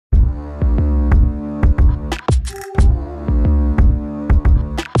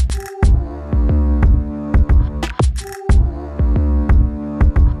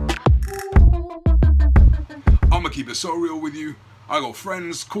so real with you. I got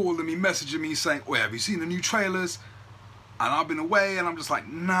friends calling me, messaging me saying, "Oh, have you seen the new trailers?" And I've been away, and I'm just like,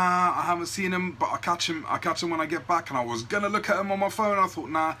 nah, I haven't seen them, but I catch him when I get back. And I was gonna look at him on my phone. I thought,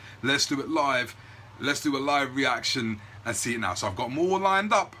 nah, let's do it live. Let's do a live reaction and see it now. So I've got more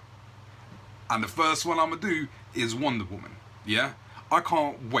lined up, and the first one I'm gonna do is Wonder Woman. Yeah, I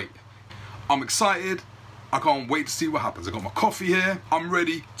can't wait. I'm excited. I can't wait to see what happens. I got my coffee here. I'm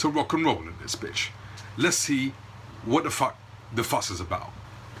ready to rock and roll in this bitch. Let's see what the fuck the fuss is about.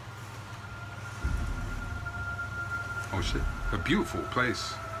 Oh shit, a beautiful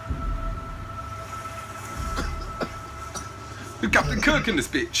place. Look, Captain Kirk in this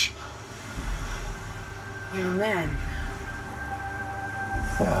bitch. You're a man.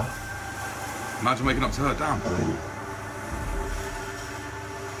 Yeah. Imagine waking up to her, damn.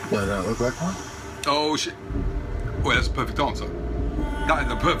 Does that look like one? Oh shit. Wait, that's a perfect answer. That is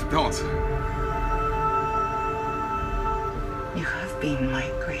the perfect answer. You have been my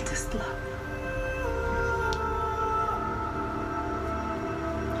greatest love.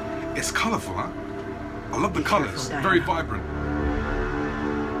 It's colourful, huh? I love the colours. Very vibrant.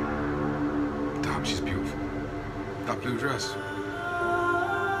 Damn, she's beautiful. That blue dress.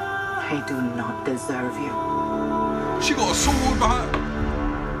 I do not deserve you. She got a sword behind her.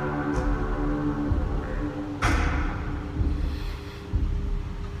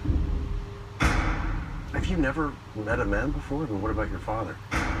 Have you never met a man before? And what about your father?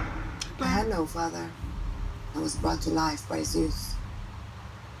 I had no father. I was brought to life by Zeus.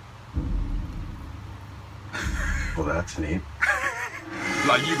 Well, that's neat.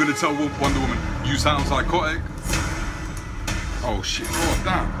 Like, you gonna tell Wonder Woman, you sound psychotic? Oh shit, god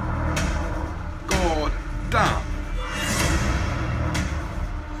damn. God damn.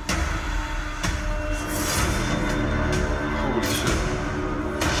 Holy shit.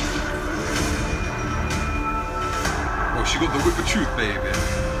 Oh, she got the whip of truth, baby.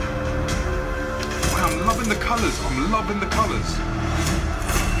 Wow, I'm loving the colours, I'm loving the colours.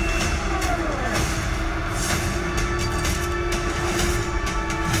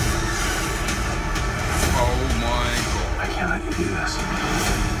 I can't let you do this.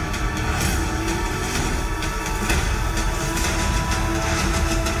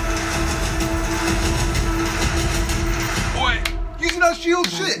 Boy, using that shield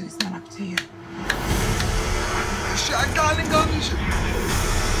shit. It's not up to you. Shit, I got it, gun and shit.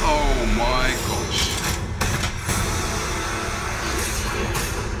 Oh my gosh.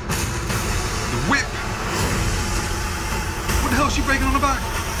 The whip. What the hell is she breaking on the back?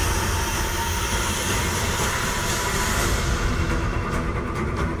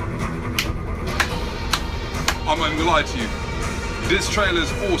 I'm not even gonna lie to you. This trailer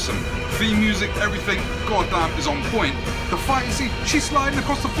is awesome. Theme music, everything, goddamn, is on point. The fighting scene, she's sliding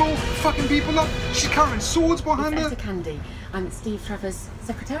across the floor, fucking people up. She's carrying swords behind her. It's Etta Candy. I'm Steve Trevor's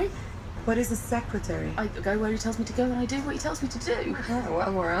secretary. What is a secretary? I go where he tells me to go and I do what he tells me to do. Oh,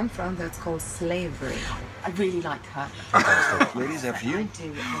 well, where I'm from, that's called slavery. I really like her. Ladies, after you.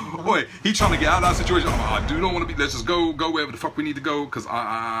 Boy, he trying to get out of that situation. I do not want to be. Let's just go wherever the fuck we need to go, because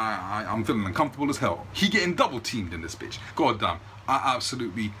I'm feeling uncomfortable as hell. He getting double teamed in this bitch. God damn, I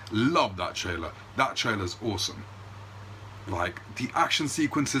absolutely love that trailer. That trailer's awesome. Like the action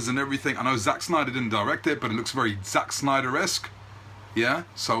sequences and everything. I know Zack Snyder didn't direct it, but it looks very Zack Snyder-esque. Yeah.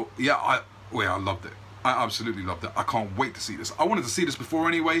 So yeah, I loved it. I absolutely loved it. I can't wait to see this. I wanted to see this before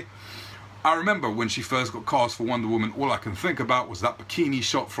anyway. I remember when she first got cast for Wonder Woman, all I can think about was that bikini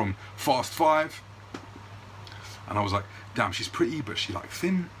shot from Fast 5. And I was like, damn, she's pretty, but she like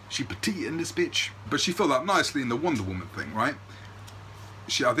thin, she petite in this bitch. But she filled out nicely in the Wonder Woman thing, right?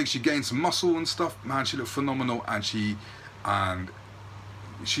 I think she gained some muscle and stuff. Man, she looked phenomenal, and she's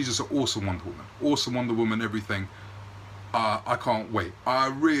just an awesome Wonder Woman. Awesome Wonder Woman, everything. I can't wait. I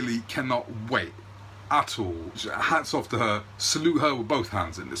really cannot wait at all. Hats off to her. Salute her with both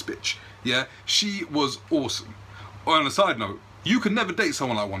hands in this bitch. Yeah, she was awesome. On a side note, you could never date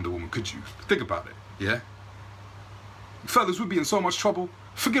someone like Wonder Woman, could you? Think about it, yeah? Fellas would be in so much trouble.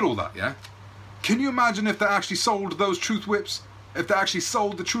 Forget all that, yeah? Can you imagine if they actually sold those truth whips? If they actually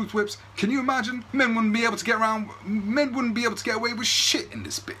sold the truth whips? Can you imagine? Men wouldn't be able to get around, men wouldn't be able to get away with shit in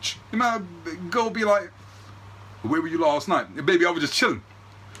this bitch. You know, girl be like, where were you last night? Baby, I was just chilling.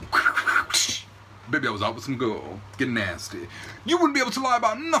 Baby, I was out with some girl, getting nasty. You wouldn't be able to lie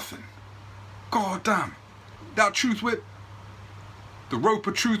about nothing. God damn. That truth whip, the rope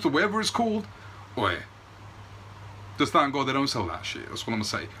of truth or whatever it's called, oi. Just thank God they don't sell that shit. That's what I'm gonna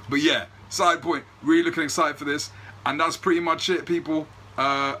say. But yeah, side point, really looking excited for this. And that's pretty much it, people.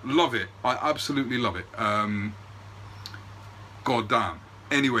 Love it. I absolutely love it. God damn.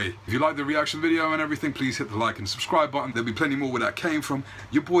 Anyway, if you like the reaction video and everything, please hit the like and subscribe button. There'll be plenty more where that came from.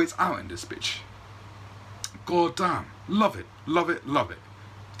 Your boy's out in this bitch. God damn. Love it. Love it. Love it.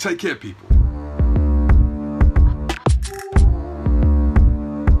 Take care, people.